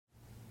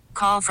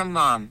call from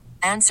mom.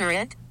 Answer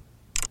it.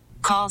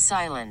 Call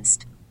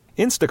silenced.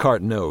 Instacart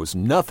knows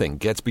nothing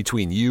gets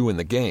between you and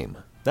the game.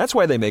 That's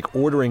why they make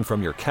ordering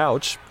from your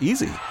couch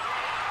easy.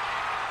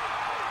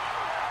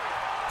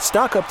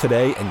 Stock up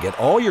today and get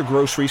all your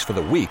groceries for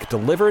the week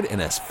delivered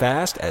in as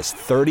fast as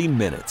 30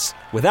 minutes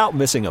without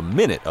missing a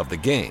minute of the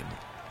game.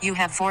 You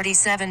have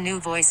 47 new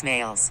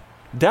voicemails.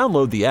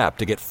 Download the app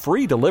to get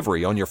free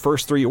delivery on your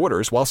first 3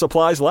 orders while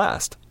supplies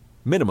last.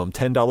 Minimum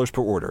 $10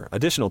 per order.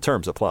 Additional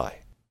terms apply.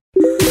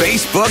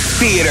 Facebook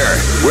Theater,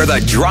 where the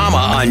drama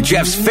on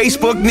Jeff's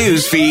Facebook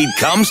news feed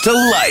comes to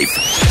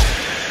life.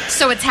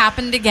 So it's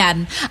happened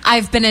again.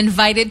 I've been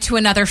invited to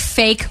another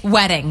fake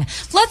wedding.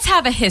 Let's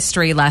have a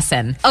history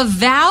lesson. A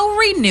vow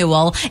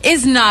renewal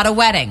is not a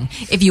wedding.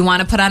 If you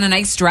want to put on a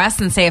nice dress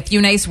and say a few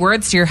nice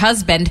words to your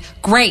husband,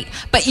 great.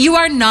 But you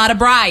are not a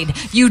bride.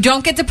 You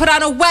don't get to put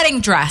on a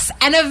wedding dress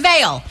and a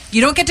veil.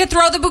 You don't get to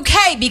throw the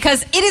bouquet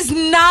because it is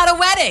not a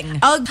wedding.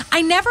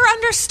 I never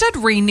understood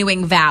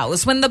renewing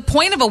vows when the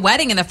point of a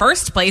wedding in the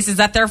first place is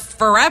that they're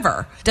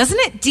forever. Doesn't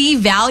it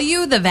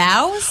devalue the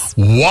vows?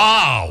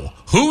 Wow!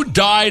 Who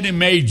died and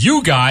made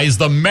you guys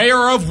the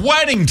mayor of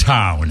Wedding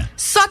Town?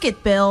 Suck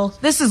it, Bill.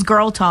 This is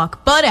girl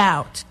talk. Butt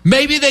out.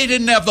 Maybe they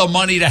didn't have the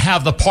money to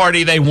have the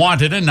party they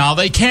wanted, and now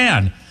they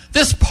can.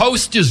 This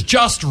post is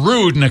just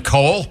rude,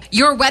 Nicole.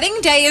 Your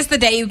wedding day is the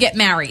day you get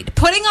married.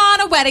 Putting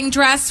on a wedding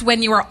dress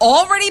when you are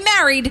already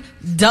married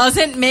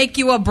doesn't make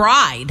you a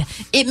bride.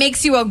 It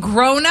makes you a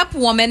grown-up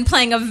woman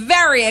playing a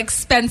very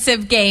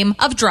expensive game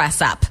of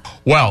dress-up.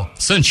 Well,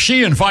 since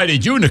she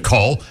invited you,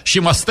 Nicole, she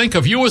must think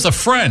of you as a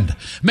friend.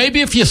 Maybe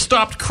if you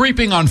stopped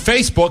creeping on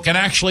Facebook and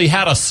actually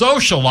had a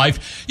social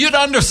life, you'd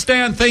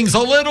understand things a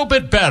little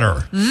bit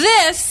better.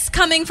 This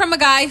coming from a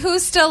guy who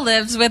still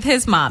lives with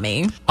his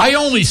mommy. I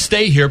only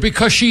stay here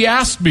because she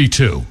asked me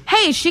to.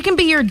 Hey, she can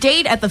be your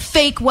date at the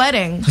fake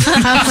wedding. Well,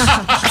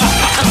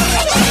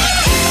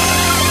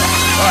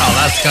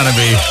 that's going to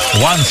be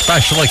one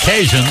special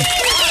occasion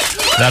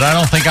that I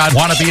don't think I'd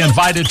want to be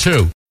invited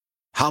to.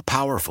 How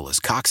powerful is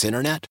Cox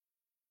Internet?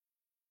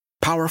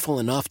 Powerful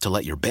enough to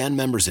let your band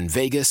members in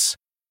Vegas,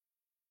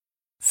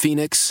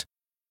 Phoenix,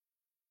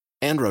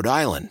 and Rhode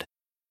Island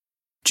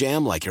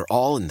jam like you're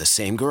all in the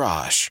same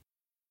garage.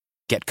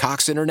 Get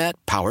Cox Internet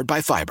powered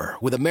by fiber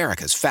with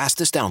America's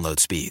fastest download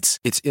speeds.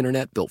 It's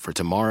internet built for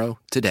tomorrow,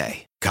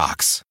 today.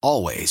 Cox,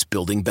 always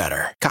building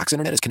better. Cox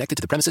Internet is connected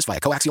to the premises via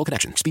coaxial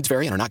connection. Speeds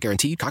vary and are not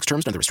guaranteed. Cox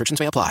terms and other restrictions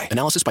may apply.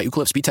 Analysis by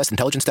Ookla Speed Test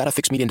Intelligence Data.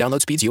 Fixed median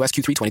download speeds. US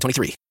Q3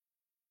 2023.